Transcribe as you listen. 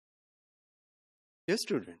Dear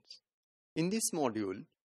students, in this module,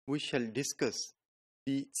 we shall discuss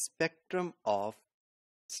the spectrum of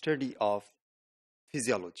study of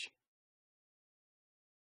physiology.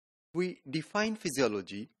 We define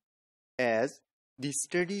physiology as the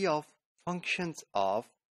study of functions of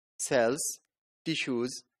cells,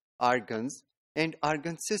 tissues, organs, and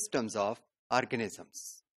organ systems of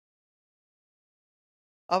organisms.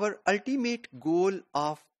 Our ultimate goal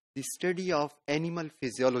of the study of animal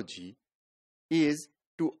physiology is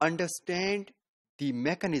to understand the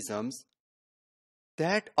mechanisms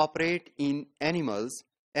that operate in animals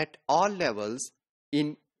at all levels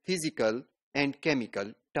in physical and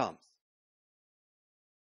chemical terms.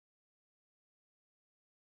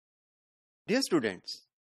 Dear students,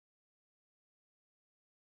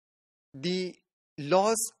 the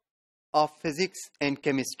laws of physics and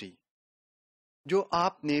chemistry जो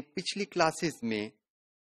आपने पिछली classes में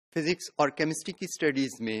physics और chemistry की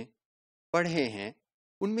studies में पढ़े हैं,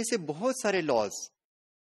 उनमें से बहुत सारे लॉज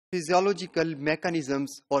फिजियोलॉजिकल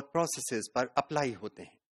मैकेनिज्म्स और प्रोसेसेस पर अप्लाई होते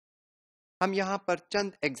हैं. हम यहाँ पर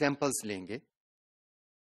चंद एग्जाम्पल्स लेंगे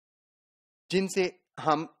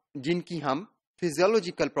जिनकी हम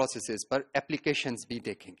फिजियोलॉजिकल प्रोसेसेस पर एप्लीकेशंस भी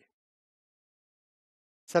देखेंगे.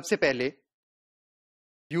 सबसे पहले,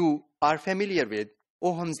 you are familiar with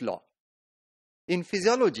Ohm's law. In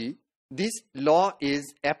physiology, this law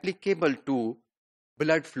is applicable to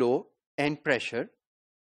blood flow and pressure.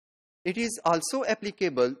 It is also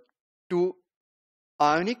applicable to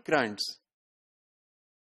ionic currents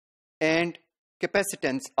and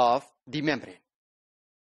capacitance of the membrane.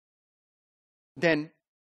 Then,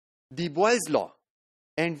 the Boyle's law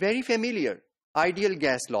and very familiar ideal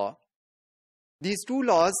gas law. These two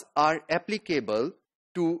laws are applicable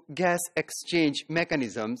to gas exchange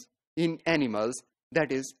mechanisms in animals,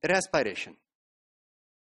 that is respiration.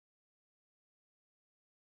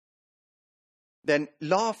 Then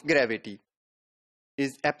law of gravity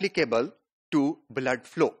is applicable to blood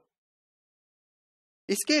flow.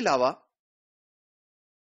 इसके अलावा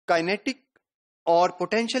kinetic और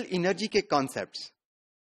potential energy के concepts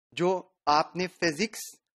जो आपने physics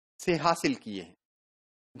से हासिल किए हैं,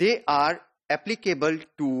 they are applicable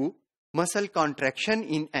to muscle contraction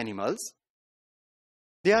in animals.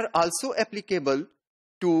 They are also applicable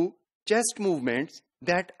to chest movements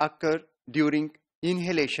that occur during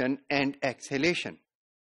inhalation and exhalation.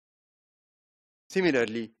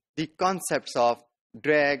 Similarly, the concepts of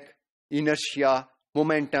drag, inertia,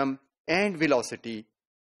 momentum, and velocity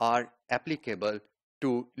are applicable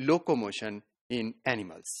to locomotion in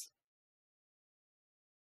animals.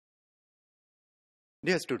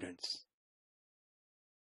 Dear students,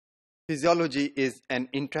 physiology is an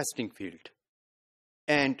interesting field,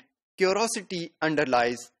 and curiosity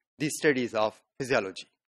underlies the studies of physiology.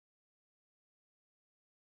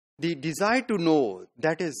 The desire to know,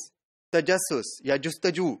 that is tajassus या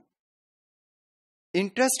जुस्तजू,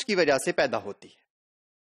 interest की वजह से पैदा होती है.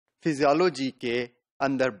 Physiology के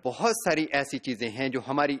अंदर बहुत सारी ऐसी चीजें हैं जो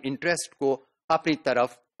हमारी इंटरेस्ट को अपनी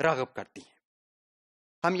तरफ राग़िब करती हैं.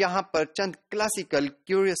 हम यहाँ पर चंद classical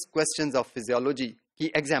curious questions of physiology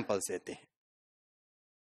की एग्जाम्पल्स देते हैं.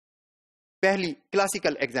 पहली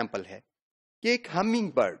क्लासिकल एग्जाम्पल है कि एक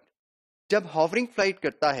हमिंग बर्ड जब हॉवरिंग फ्लाइट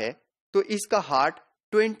करता है तो इसका हार्ट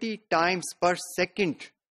 20 टाइम्स पर सेकंड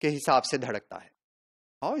के हिसाब से धड़कता है.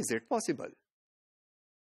 How is it possible?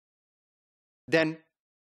 Then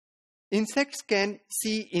insects can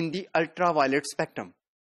see in the ultraviolet spectrum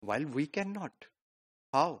while we cannot.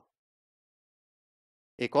 How?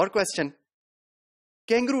 एक और क्वेश्चन,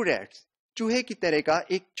 कैंगरू रैट्स चूहे की तरह का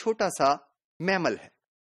एक छोटा सा मैमल है.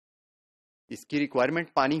 इसकी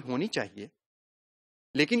रिक्वायरमेंट पानी होनी चाहिए,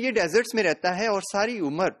 लेकिन ये डेजर्ट्स में रहता है और सारी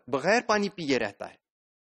उम्र बगैर पानी पिए रहता है.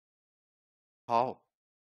 हाउ?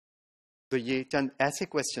 तो ये चंद ऐसे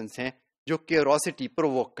क्वेश्चंस हैं जो क्यूरियोसिटी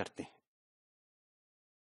प्रोवोक करते हैं.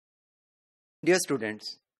 Dear students,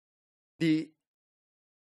 the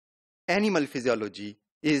animal physiology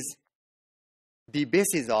is the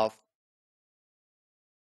basis of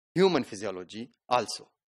human physiology also,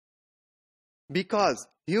 because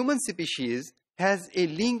human species has a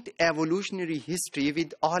linked evolutionary history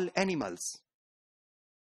with all animals.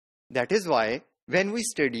 That is why when we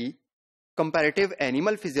study comparative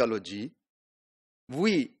animal physiology,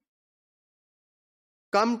 we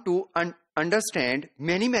come to understand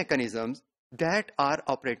many mechanisms that are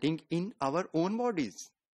operating in our own bodies.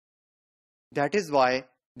 That is why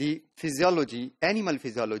the physiology, animal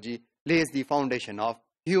physiology, lays the foundation of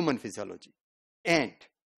human physiology. And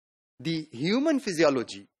the human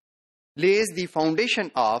physiology lays the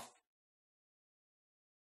foundation of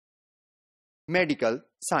medical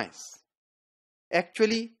science.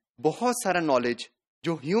 Actually, बहुत सारा knowledge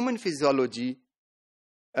जो human physiology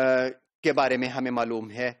के बारे में हमें मालूम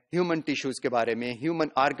है, human tissues के बारे में,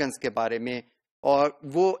 ह्यूमन ऑर्गन्स के बारे में, और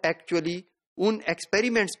वो एक्चुअली उन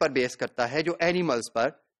एक्सपेरिमेंट्स पर बेस करता है जो एनिमल्स पर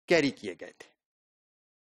कैरी किए गए थे.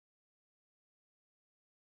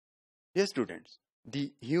 Dear students,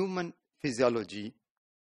 the human physiology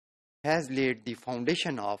has laid the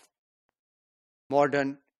foundation of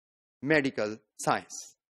modern medical science.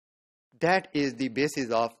 That is the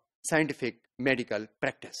basis of scientific medical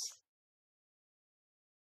practice.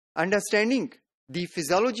 Understanding the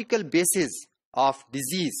physiological basis of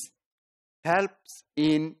disease helps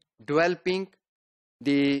in developing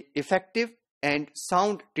the effective and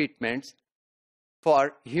sound treatments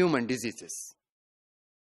for human diseases.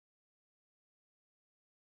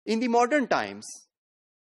 In the modern times,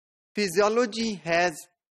 physiology has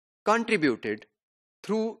contributed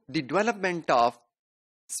through the development of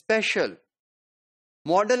special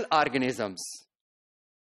model organisms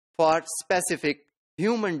for specific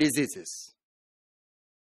human diseases.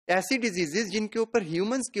 ऐसी diseases जिनके ऊपर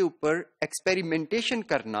humans के ऊपर experimentation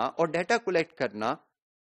करना और data collect करना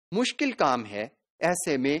मुश्किल काम है,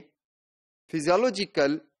 ऐसे में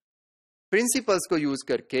फिजियोलॉजिकल प्रिंसिपल्स को यूज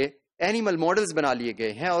करके एनिमल मॉडल्स बना लिए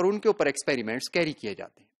गए हैं और उनके ऊपर एक्सपेरिमेंट्स कैरी किए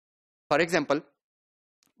जाते हैं. फॉर एग्जाम्पल,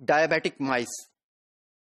 डायबिटिक माइस,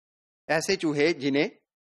 ऐसे चूहे जिन्हें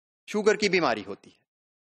शुगर की बीमारी होती है.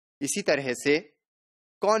 इसी तरह से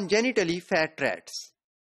कॉन्जेनिटली फैट रैट्स,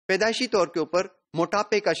 पैदाइशी तौर के ऊपर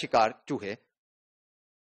मोटापे का शिकार चूहे.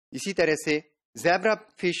 इसी तरह से zebra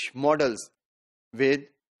fish models with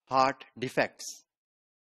heart defects.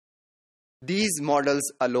 These models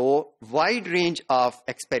allow wide range of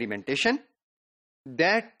experimentation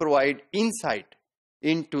that provide insight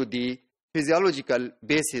into the physiological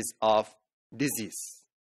basis of disease.